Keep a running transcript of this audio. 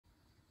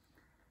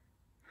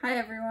Hi,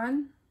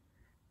 everyone.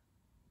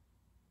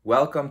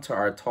 Welcome to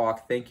our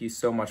talk. Thank you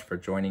so much for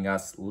joining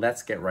us.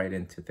 Let's get right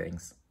into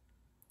things.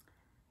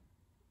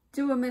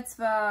 Do a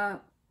mitzvah,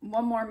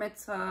 one more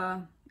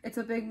mitzvah, it's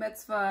a big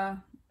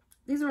mitzvah.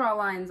 These are all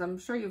lines I'm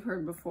sure you've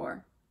heard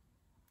before.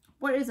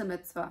 What is a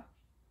mitzvah?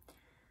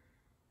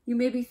 You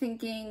may be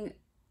thinking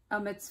a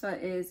mitzvah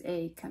is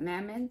a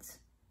commandment.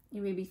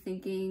 You may be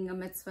thinking a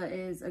mitzvah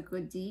is a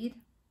good deed.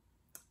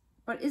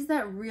 But is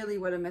that really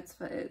what a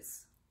mitzvah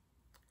is?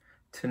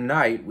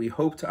 Tonight, we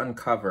hope to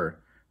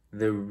uncover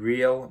the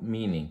real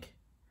meaning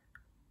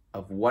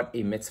of what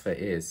a mitzvah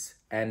is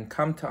and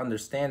come to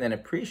understand and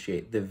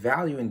appreciate the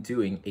value in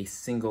doing a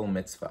single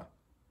mitzvah.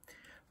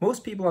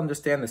 Most people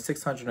understand the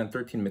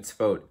 613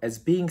 mitzvot as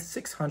being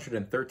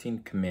 613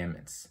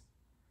 commandments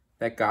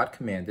that God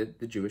commanded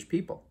the Jewish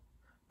people.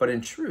 But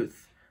in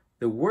truth,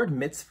 the word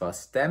mitzvah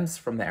stems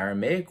from the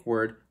Aramaic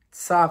word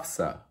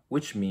tzavsa,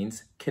 which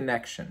means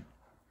connection.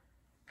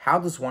 How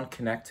does one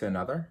connect to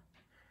another?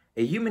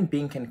 A human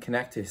being can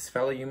connect to his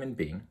fellow human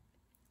being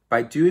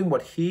by doing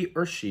what he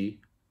or she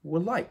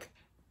would like.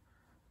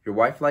 Your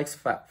wife likes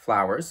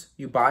flowers,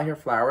 you buy her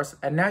flowers,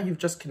 and now you've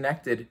just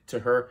connected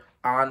to her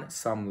on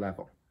some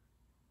level.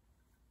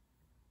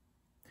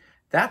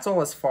 That's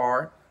all as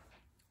far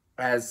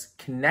as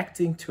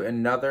connecting to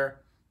another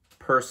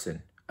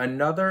person,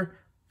 another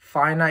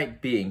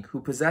finite being who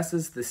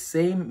possesses the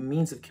same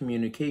means of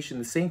communication,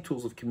 the same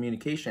tools of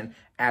communication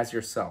as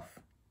yourself.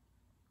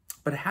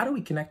 But how do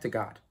we connect to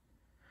God?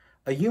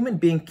 A human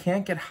being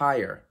can't get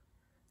higher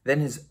than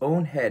his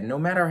own head, no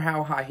matter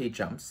how high he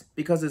jumps,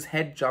 because his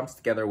head jumps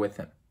together with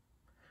him.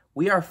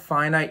 We are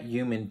finite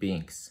human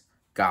beings.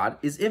 God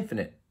is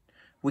infinite.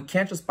 We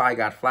can't just buy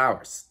God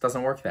flowers. It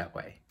doesn't work that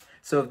way.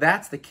 So if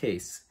that's the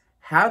case,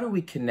 how do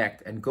we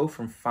connect and go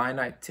from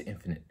finite to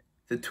infinite?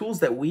 The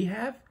tools that we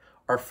have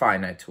are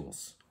finite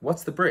tools.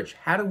 What's the bridge?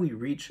 How do we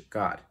reach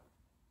God?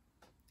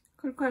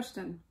 Good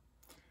question.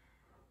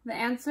 The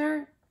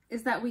answer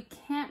is that we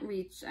can't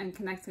reach and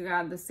connect to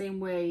God the same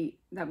way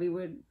that we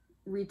would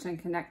reach and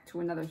connect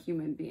to another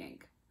human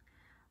being.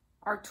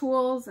 Our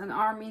tools and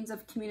our means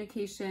of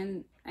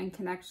communication and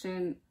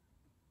connection,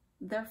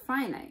 they're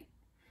finite.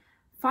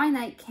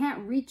 Finite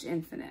can't reach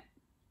infinite.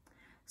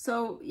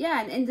 So yeah,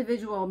 an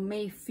individual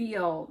may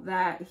feel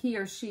that he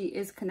or she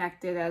is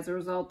connected as a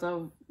result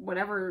of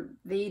whatever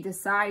they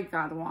decide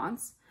God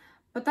wants,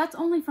 but that's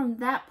only from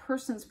that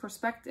person's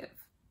perspective.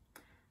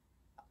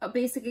 A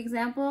basic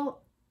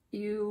example,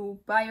 you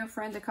buy your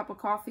friend a cup of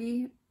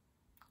coffee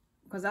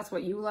because that's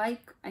what you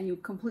like, and you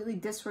completely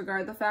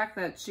disregard the fact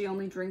that she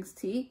only drinks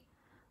tea.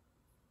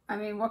 I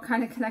mean, what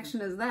kind of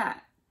connection is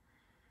that?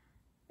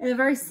 In a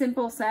very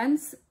simple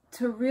sense,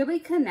 to really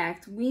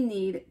connect, we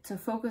need to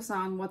focus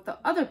on what the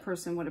other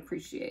person would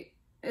appreciate.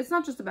 It's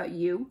not just about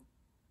you.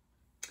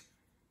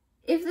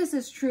 If this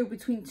is true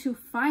between two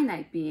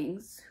finite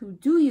beings who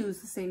do use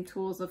the same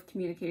tools of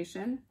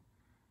communication,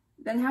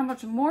 then how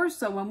much more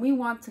so when we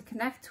want to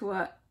connect to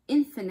an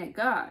infinite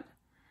God?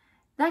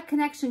 That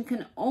connection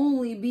can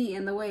only be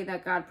in the way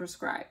that God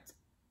prescribed.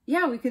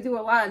 Yeah, we could do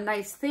a lot of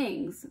nice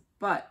things,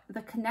 but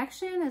the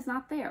connection is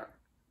not there.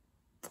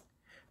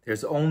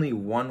 There's only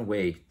one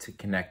way to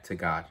connect to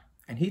God,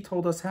 and He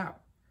told us how.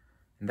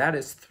 And that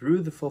is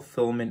through the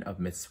fulfillment of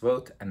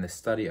mitzvot and the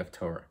study of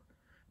Torah.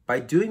 By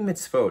doing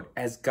mitzvot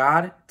as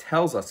God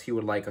tells us He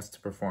would like us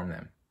to perform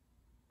them.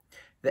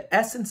 The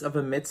essence of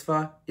a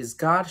mitzvah is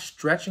God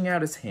stretching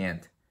out His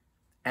hand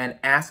and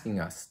asking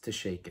us to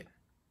shake it.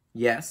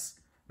 Yes,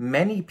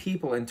 many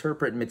people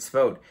interpret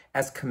mitzvot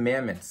as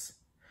commandments,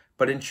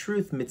 but in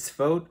truth,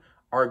 mitzvot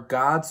are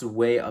God's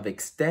way of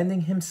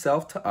extending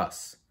Himself to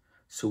us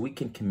so we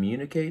can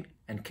communicate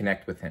and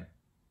connect with Him.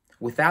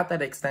 Without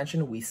that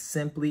extension, we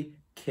simply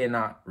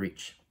cannot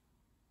reach.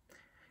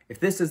 If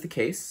this is the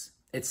case,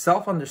 it's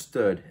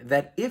self-understood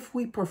that if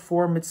we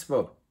perform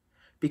mitzvot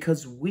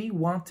because we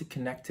want to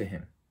connect to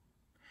Him,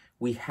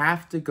 we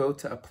have to go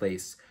to a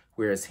place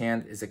where His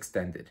hand is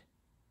extended.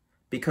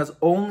 Because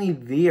only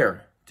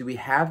there do we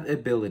have the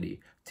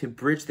ability to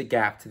bridge the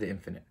gap to the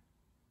infinite.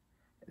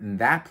 And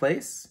that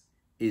place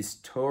is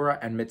Torah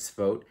and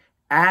mitzvot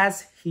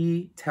as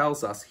He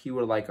tells us He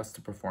would like us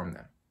to perform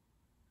them.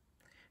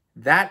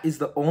 That is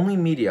the only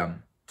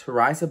medium to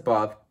rise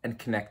above and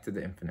connect to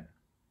the infinite.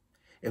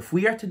 If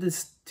we are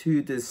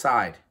to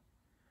decide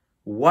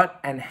what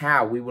and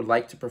how we would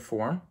like to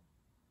perform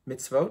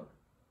mitzvot,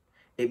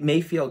 it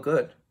may feel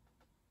good.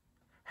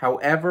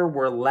 However,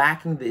 we're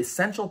lacking the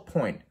essential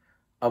point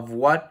of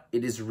what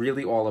it is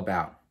really all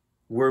about.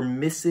 We're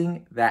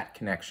missing that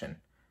connection.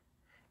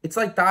 It's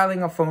like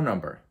dialing a phone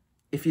number.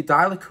 If you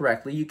dial it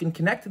correctly, you can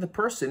connect to the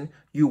person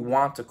you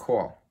want to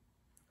call.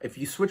 If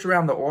you switch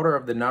around the order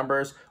of the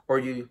numbers or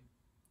you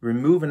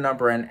remove a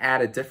number and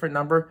add a different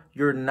number,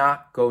 you're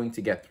not going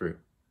to get through.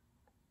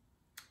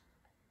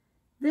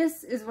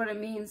 This is what it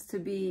means to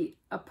be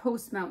a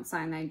post-Mount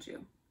Sinai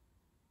Jew.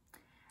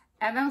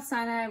 At Mount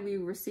Sinai, we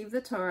received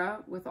the Torah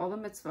with all the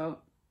mitzvot.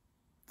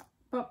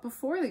 But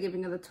before the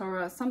giving of the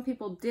Torah, some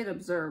people did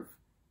observe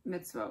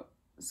mitzvot.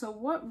 So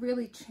what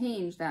really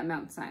changed at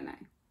Mount Sinai?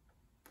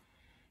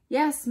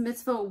 Yes,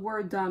 mitzvot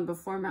were done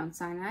before Mount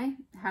Sinai.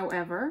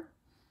 However,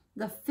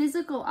 the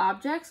physical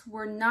objects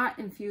were not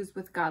infused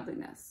with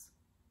godliness.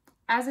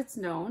 As it's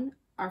known,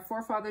 our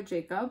forefather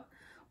Jacob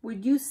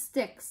would use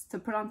sticks to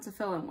put on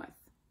tefillin with,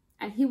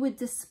 and he would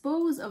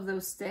dispose of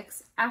those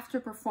sticks after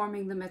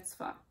performing the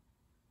mitzvah.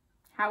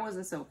 How was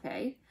this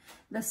okay?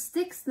 The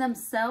sticks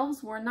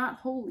themselves were not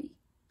holy.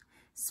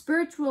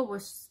 Spiritual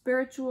was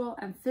spiritual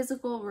and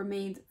physical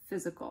remained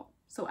physical.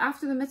 So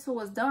after the mitzvah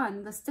was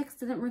done, the sticks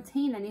didn't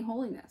retain any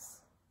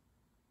holiness.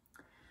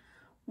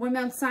 When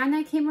Mount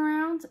Sinai came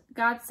around,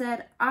 God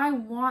said, I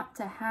want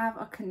to have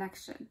a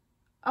connection.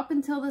 Up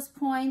until this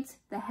point,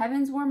 the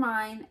heavens were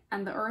mine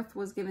and the earth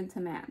was given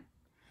to man.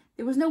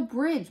 There was no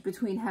bridge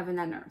between heaven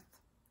and earth.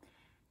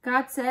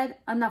 God said,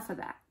 enough of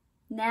that.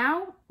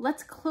 Now,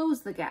 let's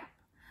close the gap.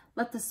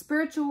 Let the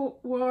spiritual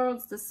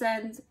worlds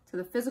descend to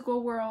the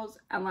physical worlds,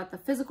 and let the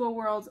physical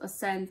worlds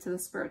ascend to the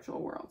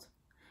spiritual world.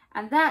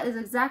 And that is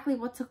exactly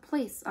what took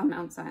place on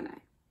Mount Sinai.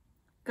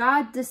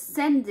 God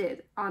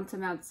descended onto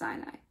Mount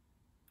Sinai.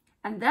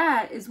 And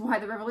that is why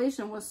the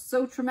revelation was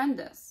so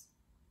tremendous.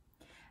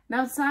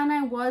 Mount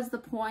Sinai was the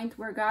point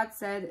where God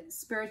said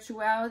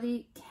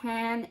spirituality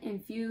can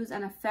infuse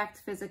and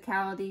affect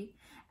physicality,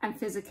 and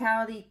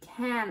physicality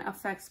can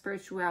affect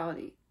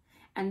spirituality.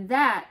 And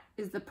that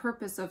is the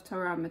purpose of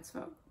Torah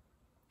mitzvot.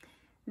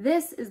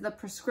 This is the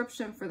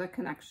prescription for the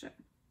connection.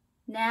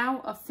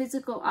 Now a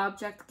physical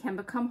object can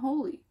become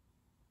holy.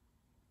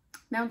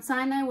 Mount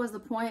Sinai was the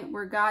point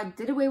where God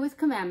did away with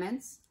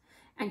commandments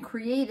and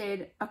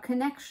created a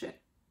connection.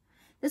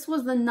 This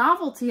was the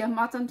novelty of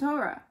Matan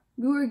Torah.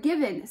 We were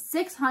given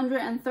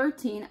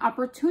 613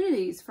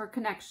 opportunities for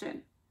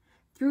connection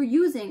through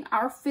using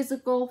our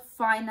physical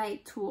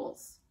finite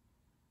tools.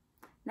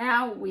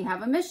 Now we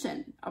have a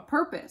mission, a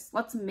purpose.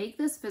 Let's make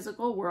this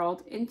physical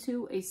world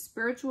into a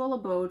spiritual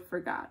abode for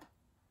God.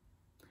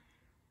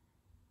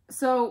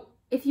 So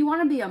if you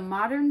want to be a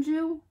modern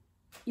Jew,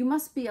 you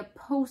must be a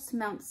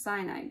post-Mount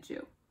Sinai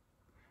Jew,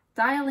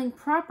 dialing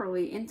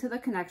properly into the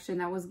connection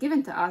that was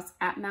given to us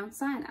at Mount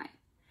Sinai.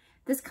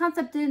 This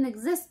concept didn't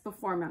exist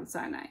before Mount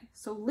Sinai,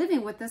 so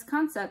living with this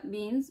concept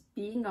means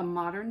being a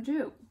modern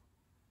Jew.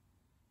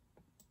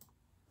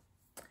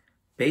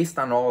 Based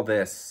on all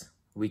this,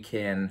 we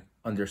can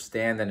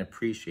understand and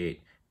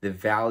appreciate the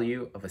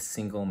value of a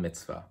single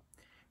mitzvah.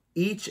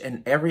 Each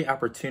and every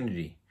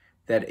opportunity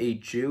that a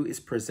Jew is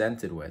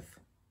presented with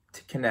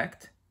to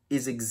connect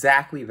is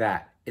exactly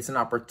that. It's an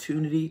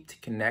opportunity to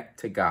connect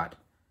to God.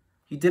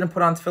 You didn't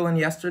put on tefillin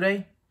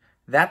yesterday?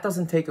 That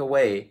doesn't take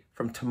away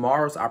from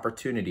tomorrow's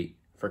opportunity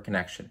for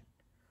connection.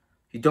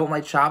 You don't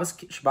light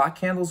Shabbat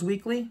candles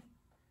weekly?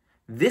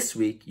 This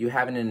week, you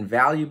have an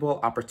invaluable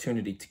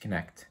opportunity to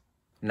connect.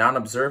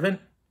 Non-observant?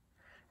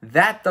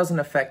 That doesn't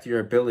affect your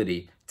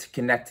ability to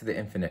connect to the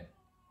infinite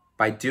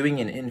by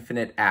doing an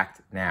infinite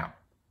act now.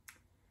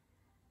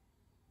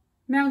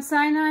 Mount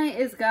Sinai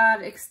is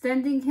God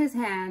extending his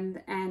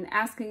hand and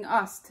asking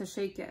us to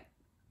shake it.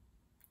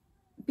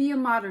 Be a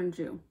modern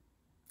Jew,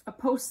 a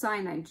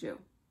post-Sinai Jew,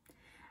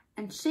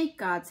 and shake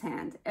God's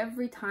hand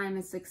every time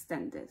it's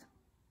extended.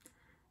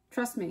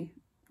 Trust me,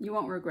 you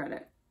won't regret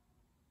it.